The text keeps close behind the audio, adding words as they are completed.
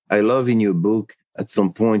I love in your book, at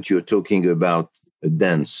some point, you're talking about a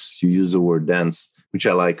dance. You use the word dance, which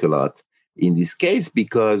I like a lot in this case,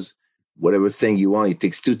 because what I was saying, it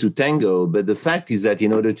takes two to tango. But the fact is that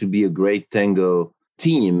in order to be a great tango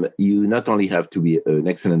team, you not only have to be an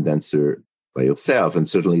excellent dancer by yourself, and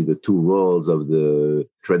certainly the two roles of the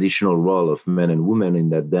traditional role of men and women in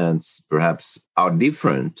that dance perhaps are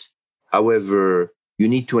different. However, you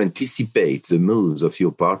need to anticipate the moves of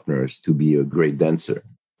your partners to be a great dancer,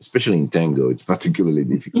 especially in tango. It's particularly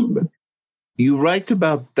difficult. But you write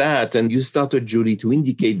about that, and you started, Julie, to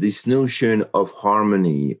indicate this notion of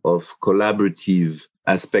harmony, of collaborative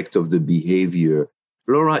aspect of the behavior.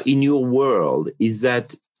 Laura, in your world, is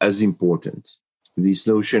that as important? This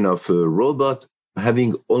notion of a robot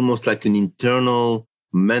having almost like an internal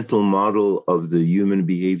mental model of the human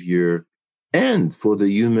behavior, and for the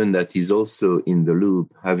human that is also in the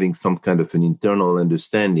loop, having some kind of an internal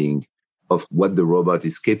understanding of what the robot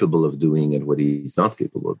is capable of doing and what he is not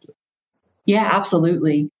capable of doing. Yeah,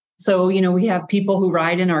 absolutely. So, we have people who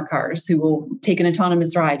ride in our cars who will take an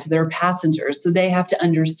autonomous ride to their passengers. So they have to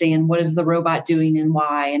understand what is the robot doing and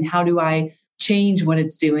why, and how do I change what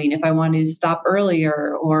it's doing if I want to stop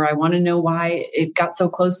earlier, or I want to know why it got so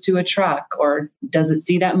close to a truck, or does it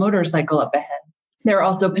see that motorcycle up ahead? There are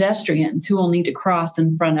also pedestrians who will need to cross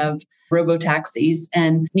in front of robotaxis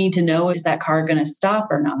and need to know, is that car going to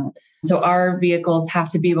stop or not? So our vehicles have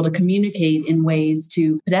to be able to communicate in ways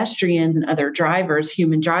to pedestrians and other drivers,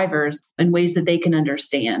 human drivers, in ways that they can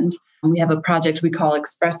understand. We have a project we call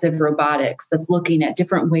Expressive Robotics that's looking at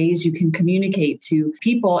different ways you can communicate to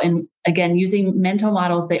people. And again, using mental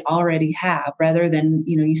models they already have, rather than,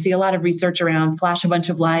 you see a lot of research around flash a bunch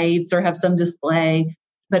of lights or have some display.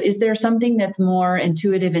 But is there something that's more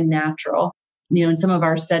intuitive and natural? In some of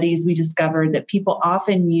our studies, we discovered that people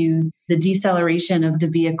often use the deceleration of the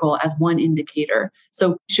vehicle as one indicator.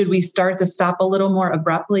 So should we start the stop a little more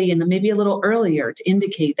abruptly and maybe a little earlier to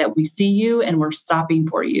indicate that we see you and we're stopping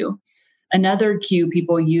for you? Another cue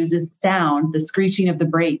people use is sound, the screeching of the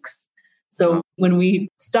brakes. So when we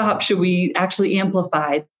stop, should we actually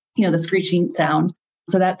amplify, the screeching sound?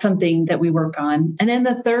 So that's something that we work on. And then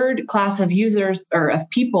the third class of users or of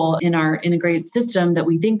people in our integrated system that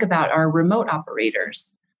we think about are remote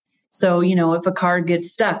operators. So, if a car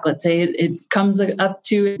gets stuck, let's say it comes up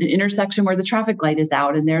to an intersection where the traffic light is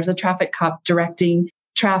out and there's a traffic cop directing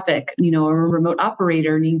traffic, a remote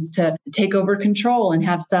operator needs to take over control and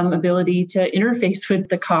have some ability to interface with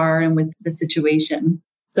the car and with the situation.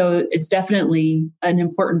 So it's definitely an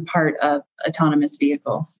important part of autonomous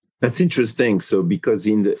vehicles. That's interesting. So because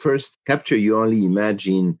in the first capture, you only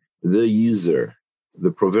imagine the user,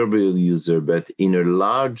 the proverbial user, but in a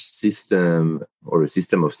large system or a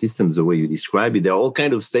system of systems, the way you describe it, there are all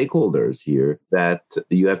kinds of stakeholders here that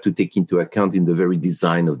you have to take into account in the very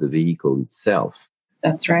design of the vehicle itself.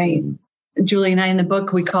 That's right. Julie and I in the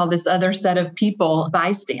book, we call this other set of people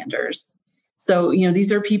bystanders. So,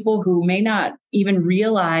 these are people who may not even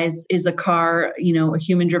realize is a car, a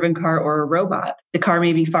human-driven car or a robot. The car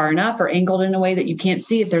may be far enough or angled in a way that you can't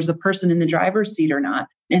see if there's a person in the driver's seat or not.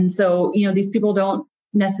 And so, these people don't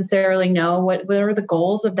necessarily know what are the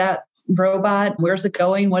goals of that robot, where's it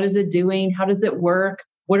going, what is it doing, how does it work,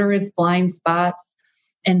 what are its blind spots.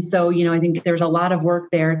 And so, I think there's a lot of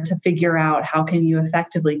work there to figure out how can you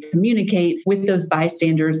effectively communicate with those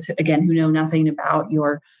bystanders, again, who know nothing about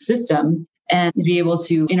your system, and be able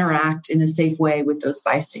to interact in a safe way with those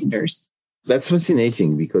bystanders. That's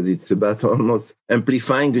fascinating because it's about almost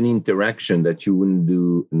amplifying an interaction that you wouldn't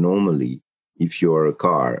do normally if you're a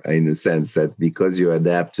car, in the sense that because you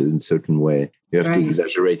adapt in a certain way, you have to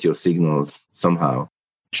exaggerate your signals somehow.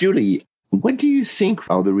 Julie, what do you think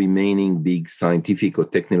are the remaining big scientific or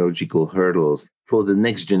technological hurdles for the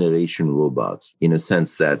next generation robots, in a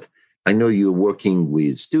sense that I know you're working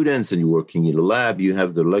with students and you're working in a lab, you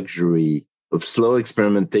have the luxury of slow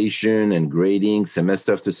experimentation and grading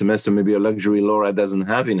semester after semester, maybe a luxury Laura doesn't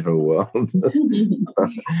have in her world.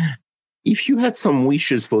 If you had some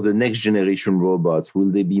wishes for the next generation robots,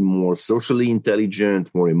 will they be more socially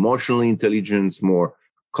intelligent, more emotionally intelligent, more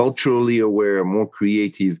culturally aware, more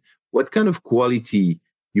creative? What kind of quality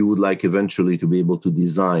you would like eventually to be able to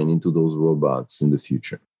design into those robots in the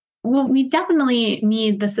future? Well, we definitely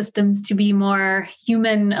need the systems to be more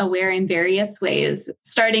human aware in various ways,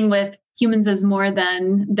 starting with humans as more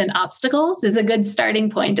than obstacles is a good starting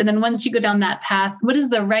point. And then once you go down that path, what is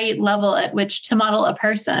the right level at which to model a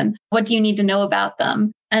person? What do you need to know about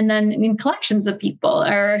them? And then in collections of people,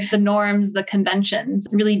 or the norms, the conventions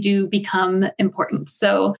really do become important.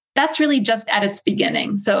 So that's really just at its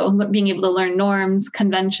beginning. So being able to learn norms,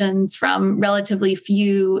 conventions from relatively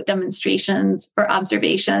few demonstrations or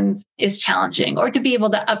observations is challenging. Or to be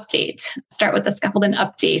able to start with the scaffold and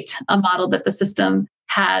update a model that the system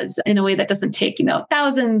has in a way that doesn't take,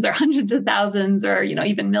 thousands or hundreds of thousands or,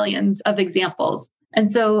 even millions of examples. And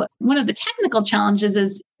so one of the technical challenges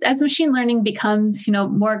is as machine learning becomes,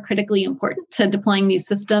 more critically important to deploying these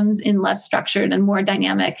systems in less structured and more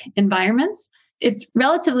dynamic environments, it's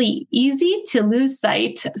relatively easy to lose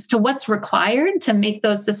sight as to what's required to make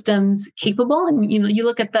those systems capable. And, you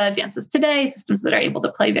look at the advances today, systems that are able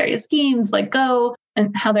to play various games like Go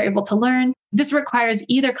and how they're able to learn. This requires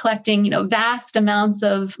either collecting, vast amounts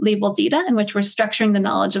of labeled data in which we're structuring the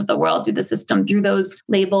knowledge of the world through the system through those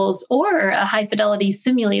labels, or a high fidelity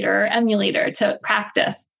simulator or emulator to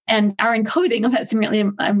practice. And our encoding of that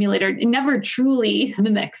simulator emulator never truly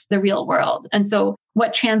mimics the real world. And so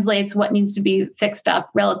what translates, what needs to be fixed up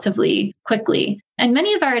relatively quickly. And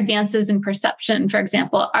many of our advances in perception, for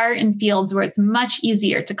example, are in fields where it's much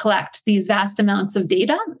easier to collect these vast amounts of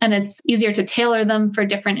data, and it's easier to tailor them for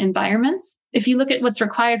different environments. If you look at what's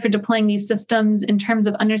required for deploying these systems in terms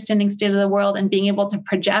of understanding state of the world and being able to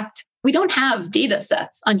project, we don't have data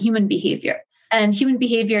sets on human behavior. And human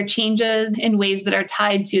behavior changes in ways that are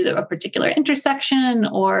tied to a particular intersection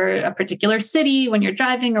or a particular city when you're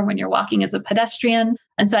driving or when you're walking as a pedestrian.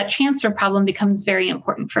 And so that transfer problem becomes very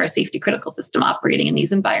important for a safety critical system operating in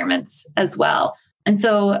these environments as well. And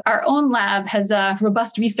so our own lab has a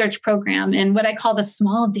robust research program in what I call the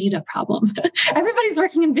small data problem. Everybody's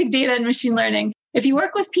working in big data and machine learning. If you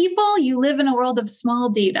work with people, you live in a world of small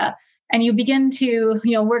data. And you begin to,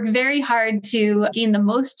 work very hard to gain the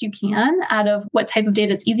most you can out of what type of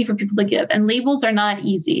data it's easy for people to give. And labels are not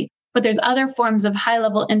easy, but there's other forms of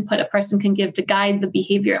high-level input a person can give to guide the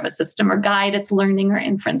behavior of a system or guide its learning or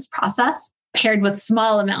inference process, paired with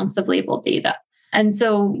small amounts of labeled data. And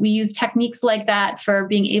so we use techniques like that for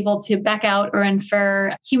being able to back out or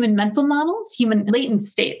infer human mental models, human latent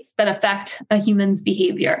states that affect a human's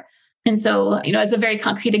behavior. And so, as a very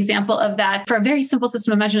concrete example of that, for a very simple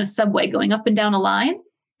system, imagine a subway going up and down a line.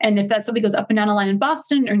 And if that subway goes up and down a line in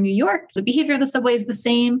Boston or New York, the behavior of the subway is the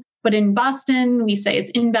same. But in Boston, we say it's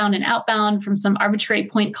inbound and outbound from some arbitrary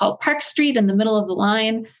point called Park Street in the middle of the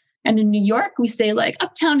line. And in New York, we say like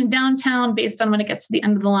uptown and downtown based on when it gets to the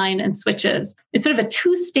end of the line and switches. It's sort of a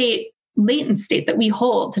two-state latent state that we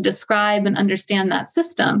hold to describe and understand that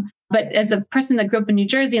system. But as a person that grew up in New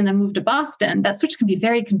Jersey and then moved to Boston, that switch can be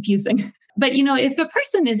very confusing. But, if a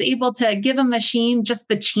person is able to give a machine just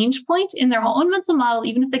the change point in their own mental model,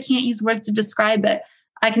 even if they can't use words to describe it,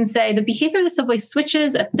 I can say the behavior of the subway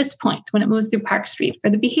switches at this point when it moves through Park Street, or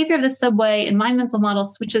the behavior of the subway in my mental model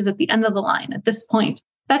switches at the end of the line at this point.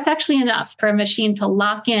 That's actually enough for a machine to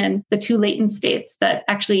lock in the two latent states that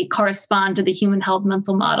actually correspond to the human-held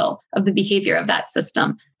mental model of the behavior of that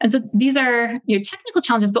system. And so these are technical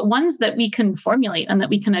challenges, but ones that we can formulate and that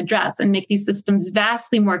we can address and make these systems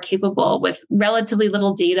vastly more capable with relatively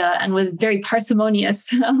little data and with very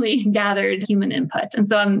parsimoniously gathered human input. And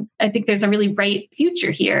so I think there's a really bright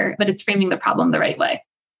future here, but it's framing the problem the right way.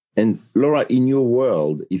 And Laura, in your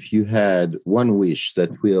world, if you had one wish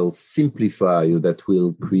that will simplify you, that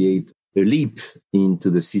will create a leap into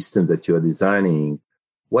the system that you are designing,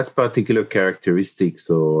 what particular characteristics,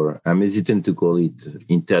 or I'm hesitant to call it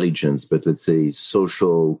intelligence, but let's say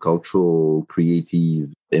social, cultural, creative,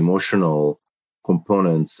 emotional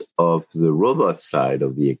components of the robot side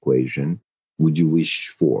of the equation would you wish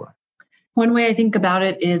for? One way I think about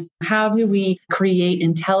it is how do we create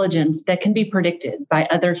intelligence that can be predicted by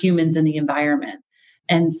other humans in the environment?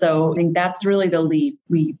 And so I think that's really the leap.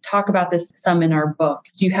 We talk about this some in our book.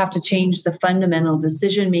 You have to change the fundamental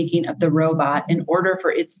decision-making of the robot in order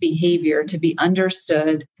for its behavior to be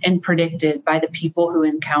understood and predicted by the people who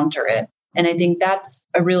encounter it. And I think that's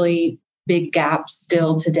a really big gap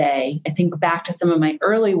still today. I think back to some of my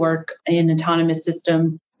early work in autonomous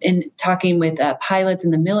systems, in talking with pilots in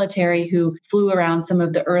the military who flew around some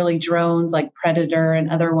of the early drones like Predator and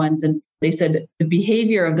other ones. And they said the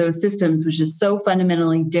behavior of those systems was just so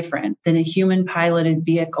fundamentally different than a human piloted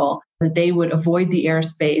vehicle that they would avoid the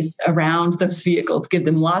airspace around those vehicles, give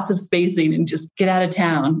them lots of spacing and just get out of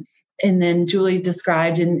town. And then Julie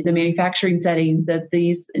described in the manufacturing setting that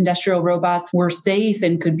these industrial robots were safe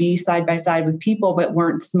and could be side by side with people, but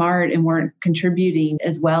weren't smart and weren't contributing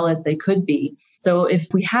as well as they could be. So if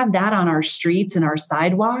we have that on our streets and our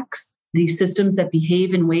sidewalks, these systems that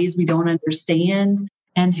behave in ways we don't understand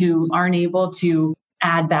and who aren't able to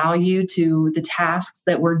add value to the tasks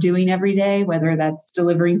that we're doing every day, whether that's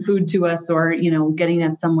delivering food to us or, getting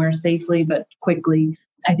us somewhere safely but quickly.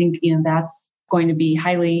 I think, that's going to be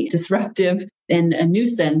highly disruptive and a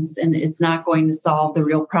nuisance, and it's not going to solve the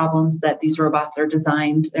real problems that these robots are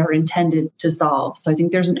designed or intended to solve. So I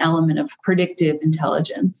think there's an element of predictive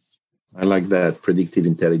intelligence. I like that, predictive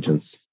intelligence.